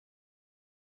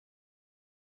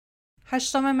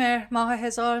8 مهر ماه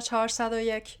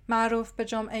 1401 معروف به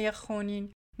جمعه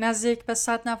خونین، نزدیک به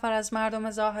 100 نفر از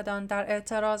مردم زاهدان در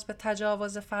اعتراض به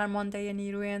تجاوز فرمانده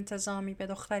نیروی انتظامی به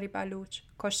دختری بلوچ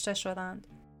کشته شدند.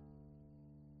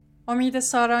 امید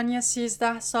سارانی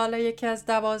 13 ساله یکی از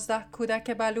 12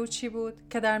 کودک بلوچی بود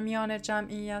که در میان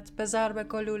جمعیت به ضرب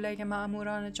گلوله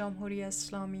مأموران جمهوری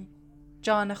اسلامی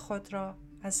جان خود را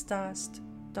از دست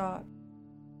داد.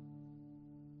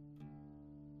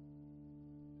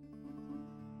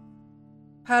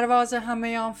 پرواز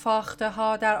همه آن فاخته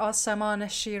ها در آسمان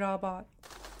شیرآباد.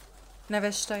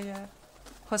 نوشته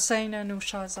حسین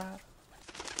نوشازر.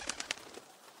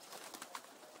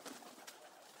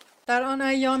 در آن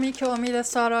ایامی که امید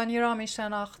سارانی را می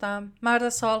شناختم، مرد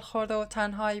سالخورده و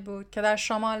تنهایی بود که در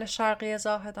شمال شرقی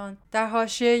زاهدان در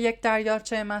حاشیه یک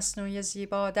دریاچه مصنوعی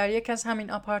زیبا در یک از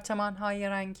همین آپارتمان‌های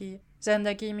رنگی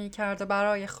زندگی می کرد و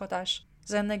برای خودش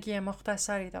زندگی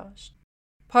مختصری داشت.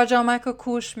 پاجامک و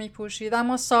کوش می پوشید،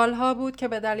 اما سالها بود که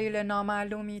به دلیل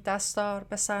نامعلومی دستار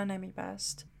به سر نمی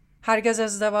بست. هرگز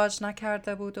ازدواج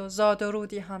نکرده بود و زاد و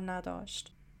رودی هم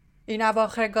نداشت. این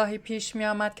اواخر گاهی پیش می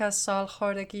آمد که از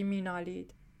سالخوردگی می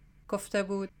نالید. گفته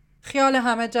بود خیال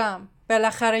همه جمع،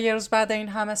 بالاخره یه روز بعد این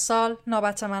همه سال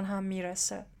نوبت من هم می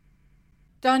رسه.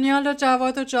 دانیال و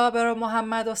جواد و جابر و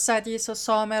محمد و سدیس و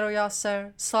سامر و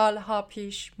یاسر سالها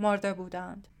پیش مرده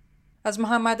بودند. از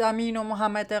محمد امین و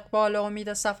محمد اقبال و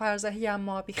امید سفرزهی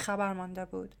اما بی خبر مانده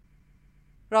بود.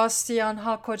 راستی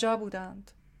آنها کجا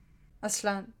بودند؟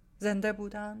 اصلاً زنده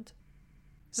بودند؟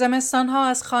 زمستانها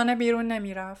از خانه بیرون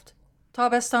نمی رفت.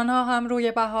 تابستانها هم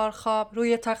روی بهارخواب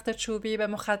روی تخت چوبی به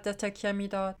مخده تکیه می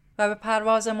داد و به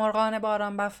پرواز مرغان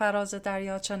باران بر فراز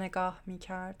دریاچه نگاه می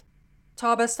کرد.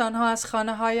 تابستانها از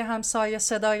خانه های همسایه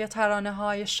صدای ترانه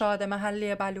های شاد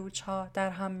محلی بلوچ ها در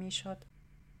هم می شد.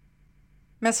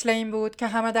 مثل این بود که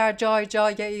همه در جای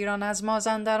جای ایران از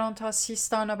مازندران تا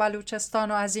سیستان و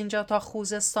بلوچستان و از اینجا تا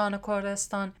خوزستان و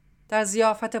کردستان در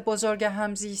ضیافت بزرگ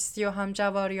همزیستی و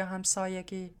همجواری و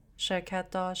همسایگی شرکت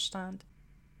داشتند.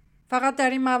 فقط در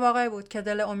این مواقع بود که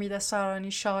دل امید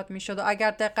سارانی شاد می شد و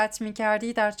اگر دقت می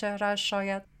کردی در چهرهش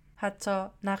شاید حتی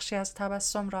نقشی از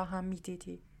تبسم را هم می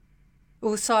دیدی.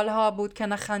 او سالها بود که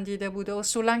نخندیده بود و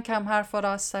اصولاً کم حرف و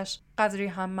راستش قدری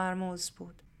هم مرموز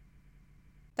بود.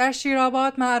 در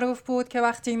شیرآباد معروف بود که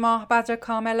وقتی ماه بدر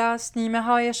کامل است، نیمه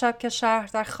های شب که شهر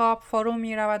در خواب فرو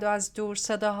می رود و از دور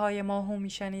صداهای موهومی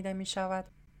شنیده می شود.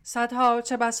 صدها و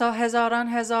چه بسا هزاران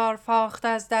هزار فاخته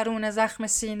از درون زخم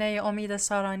سینه امید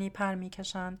سارانی پر می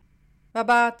کشند و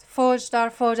بعد فوج در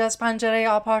فوج از پنجره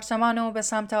آپارتمان او به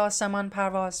سمت آسمان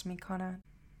پرواز می کنند.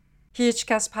 هیچ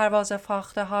کس پرواز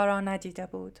فاخته ها را ندیده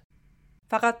بود.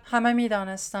 فقط همه می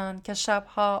دانستند که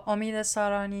شبها امید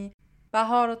سارانی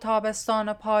بهار و تابستان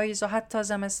و پاییز و حتی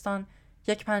زمستان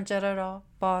یک پنجره را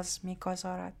باز می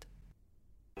گذارد.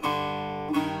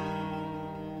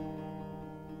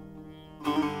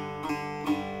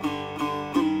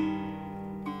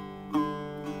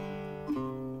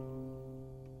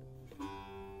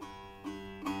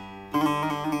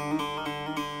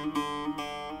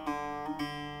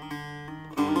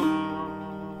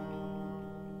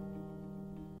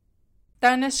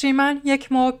 در نشیمن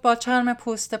یک مرغ با چرم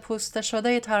پوسته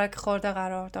شده ترک خورده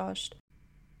قرار داشت.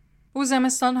 او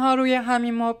زمستانها روی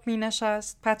همین مرغ می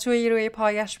نشست، پتویی روی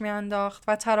پایش می انداخت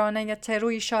و ترانه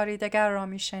تروی شاریدگر را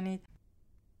می شنید.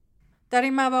 در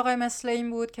این مواقع مثل این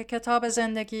بود که کتاب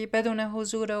زندگی بدون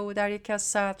حضور او در یک از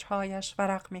سطرهایش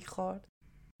ورق می خورد.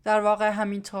 در واقع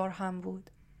همین طور هم بود.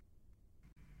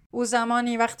 او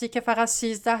زمانی وقتی که فقط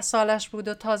 13 سالش بود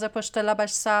و تازه پشت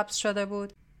لبش سبز شده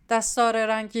بود، دستار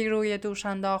رنگی روی دوش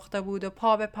انداخته بود و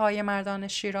پا به پای مردان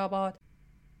شیرآباد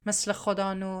مثل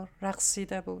خدا نور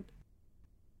رقصیده بود.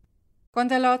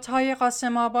 گندلات‌های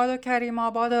قاسم آباد و کریم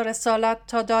آباد و رسالت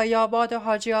تا دایی آباد و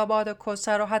حاجی آباد و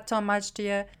کوثر و حتی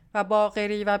مجدیه و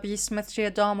باقری و 20 متری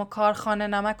دام و کارخانه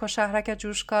نمک و شهرک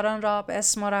جوشکاران را به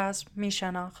اسم و رسم می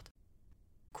شناخت.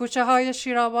 کوچه های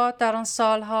شیرآباد در آن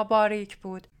سالها باریک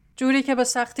بود، جوری که به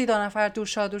سختی 2 نفر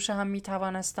دوشادوش هم می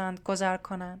توانستند گذر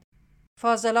کنند.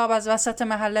 فاضلاب از وسط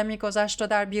محله می گذشت و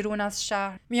در بیرون از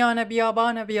شهر میان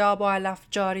بیابان بیاب و علف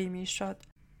جاری می شد.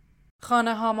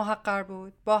 خانه ها محقر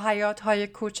بود، با حیاط های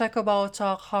کوچک و با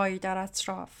اتاق هایی در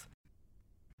اطراف.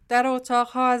 در اتاق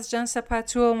ها از جنس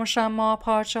پتو و مشمع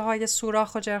پارچه های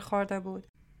سوراخ و جر خورده بود.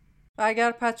 و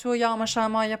اگر پتو یا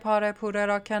مشمع پاره پوره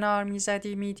را کنار می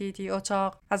زدی می دیدی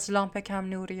اتاق از لامپ کم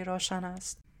نوری روشن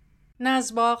است. نه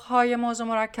از باغ‌های موز و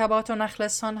مرکبات و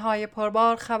نخلستان‌های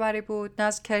پربار خبری بود، نه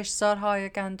از کشتزارهای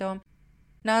گندم،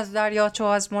 نه از دریاچه و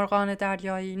از مرغان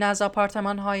دریایی، نه از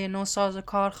آپارتمان‌های نوساز و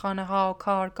کارخانه‌ها و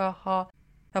کارگاه‌ها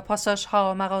و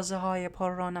پاساژها و مغازه‌های پر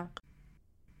رونق.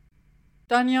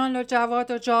 دانیال و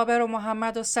جواد و جابر و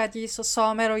محمد و سدیس و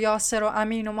سامر و یاسر و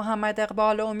امین و محمد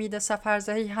اقبال و امید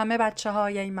سفرزهی همه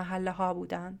بچه‌های این محله ها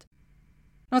بودند.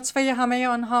 نطفه همه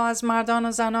آنها از مردان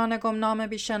و زنان گمنام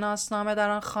بی‌شناسنامه در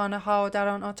آن خانه ها و در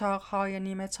آن اتاق های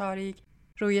نیمه تاریک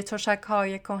روی تشک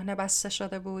های کهنه بسته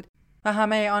شده بود و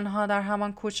همه آنها در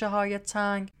همان کوچه های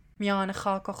تنگ میان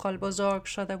خاک و خل بزرگ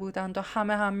شده بودند و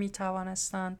همه هم می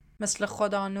توانستند مثل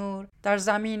خدا نور در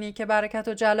زمینی که برکت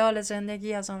و جلال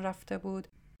زندگی از آن رفته بود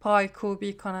پای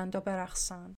کوبی کنند و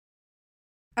برقصند.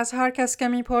 از هر کس که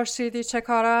می پرسیدی چه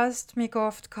کار است می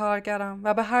گفت کارگرم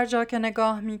و به هر جا که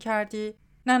نگاه می کردی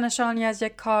نه نشانی از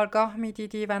یک کارگاه می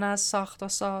دیدی و نه از ساخت و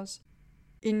ساز.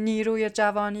 این نیروی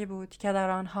جوانی بود که در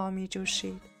آنها می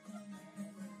جوشید.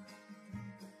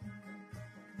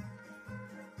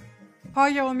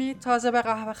 پای امید تازه به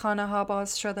قهوه خانه ها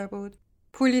باز شده بود.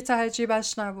 پولی ته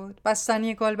جیبش نبود.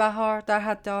 بستنی گلبهار در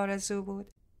حد آرزو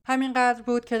بود. همینقدر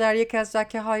بود که در یکی از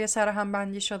دکه های سر هم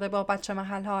بندی شده با بچه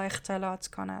محل ها اختلاط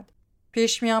کند.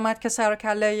 پیش می آمد که سر و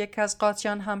کله یکی از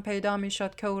قاطیان هم پیدا می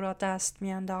شد که او را دست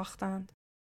می انداختند.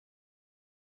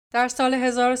 در سال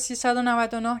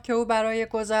 1399 که او برای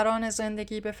گذران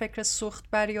زندگی به فکر سوخت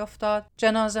بری افتاد،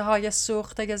 جنازه های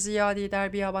سوخته زیادی در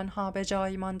بیابان ها به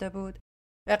جایی مانده بود.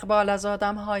 اقبال از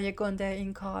آدم های گنده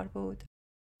این کار بود.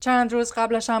 چند روز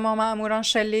قبلش اما مأموران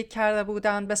شلیک کرده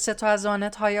بودند به 3 از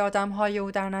وانت‌های آدم‌های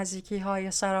او در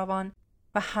نزدیکی‌های سراوان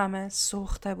و همه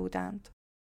سوخته بودند.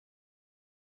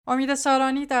 امید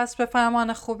سارانی دست به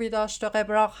فرمان خوبی داشت و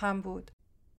قبراق هم بود.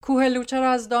 کوه لوچه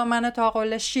را از دامن تا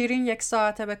قله شیرین 1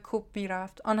 ساعته به کوب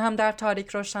می‌رفت، آن هم در تاریک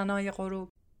روشنای غروب.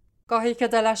 گاهی که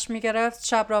دلش می‌گرفت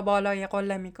شب را بالای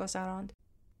قله می‌گذراند.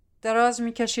 دراز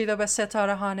می‌کشید و به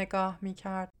ستاره‌ها نگاه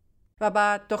می‌کرد. و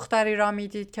بعد دختری را می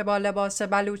دید که با لباس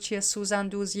بلوچی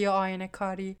سوزندوزی و آینه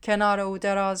کاری کنار او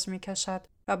دراز می کشد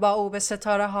و با او به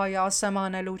ستاره های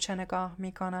آسمان لوچه نگاه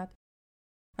می کند.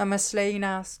 و مثل این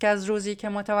است که از روزی که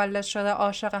متولد شده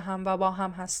عاشق هم و با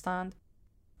هم هستند.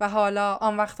 و حالا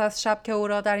آن وقت از شب که او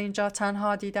را در اینجا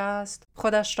تنها دیده است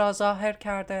خودش را ظاهر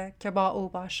کرده که با او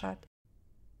باشد.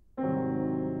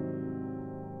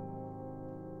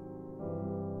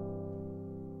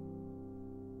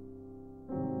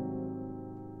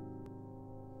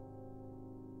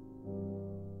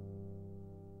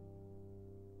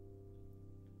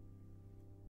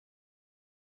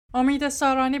 امید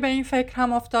سارانی به این فکر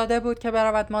هم افتاده بود که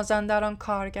برود مازندران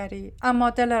کارگری، اما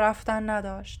دل رفتن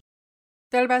نداشت.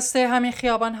 دلبسته همین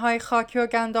خیابان‌های خاکی و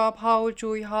گنداب‌ها و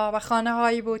جوی‌ها و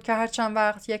خانه‌هایی بود که هر چند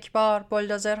وقت یک بار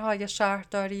بلدوزرهای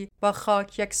شهرداری با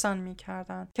خاک یکسان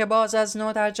می‌کردند که باز از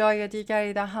نو در جای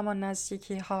دیگری در همان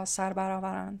نزدیکی‌ها سر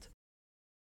برآورند.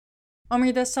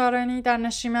 امید سارانی در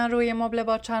نشیمن روی مبل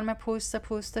با چرم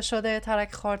پوست شده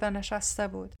ترک خورده نشسته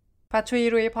بود. پتویی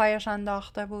روی پایش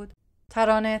انداخته بود.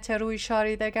 ترانه تروی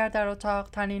شاریدگر در اتاق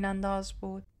طنین انداز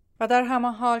بود و در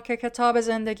همان حال که کتاب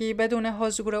زندگی بدون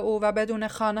حضور او و بدون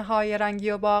خانه‌های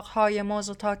رنگی و باغ‌های موز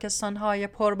و تاکستان‌های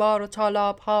پربار و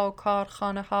تالاب‌ها و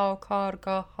کارخانه‌ها و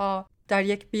کارگاه‌ها در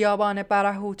یک بیابان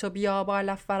برهوت و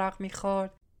بیابالف ورق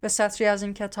می‌خورد، به سطری از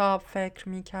این کتاب فکر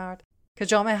می‌کرد که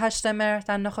جمعه 8 مهر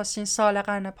در نخستین سال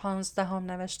قرن 15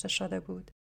 نوشته شده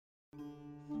بود.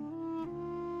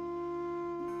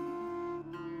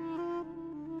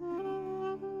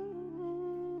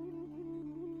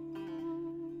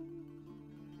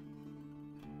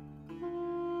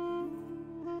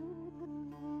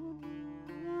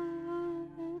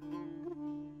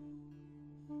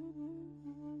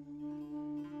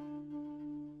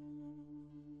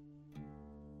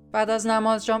 بعد از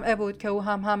نماز جمعه بود که او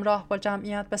هم همراه با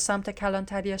جمعیت به سمت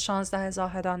کلانتری 16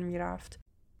 زاهدان می رفت.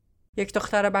 یک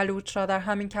دختر بلوچ را در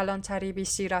همین کلانتری بی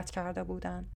سیرت کرده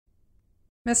بودند.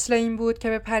 مثل این بود که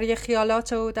به پری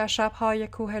خیالات او در شب‌های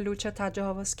کوه لوچه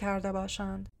تجاوز کرده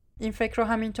باشند. این فکر رو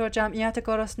همینطور جمعیت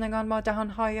گرسنگان با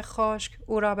دهانهای خشک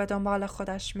او را به دنبال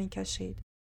خودش می کشید.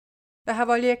 به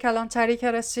حوالی کلانتری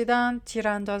که رسیدند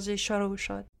تیراندازی شروع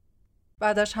شد.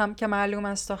 بعدش هم که معلوم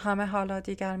است و همه حالا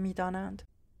دیگر می دانند.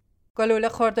 گلوله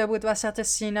خورده بود وسط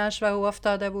سینه‌اش و او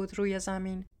افتاده بود روی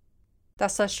زمین.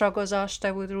 دستش را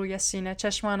گذاشته بود روی سینه،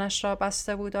 چشمانش را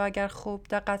بسته بود و اگر خوب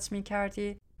دقت می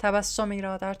کردی تبسمی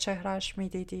را در چهرهش می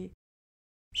دیدی.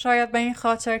 شاید به این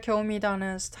خاطر که او می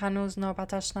دانست هنوز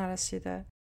نوبتش نرسیده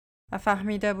و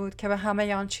فهمیده بود که به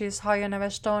همه آن چیزهای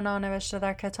نوشته و نانوشته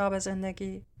در کتاب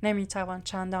زندگی نمی توان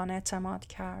چندان اعتماد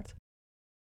کرد.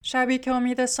 شبی که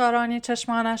امید سارانی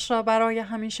چشمانش را برای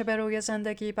همیشه به روی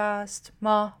زندگی بست،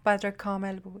 ماه بدر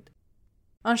کامل بود.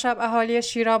 آن شب اهالی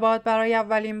شیرآباد برای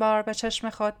اولین بار به چشم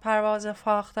خود پرواز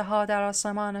فاخته ها در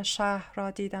آسمان شهر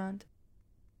را دیدند.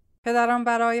 پدران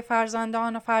برای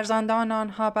فرزندان و فرزندان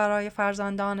آنها برای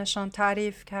فرزندانشان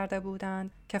تعریف کرده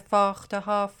بودند که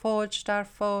فاخته‌ها فوج در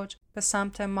فوج به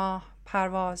سمت ماه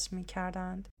پرواز می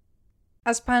کردند.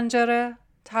 از پنجره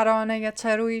ترانه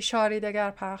تروی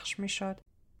شاریدگر پخش می شد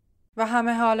و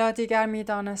همه حالا دیگر می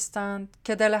دانستند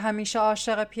که دل همیشه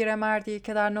عاشق پیرمردی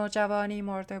که در نوجوانی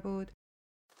مرده بود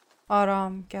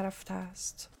آرام گرفته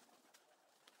است.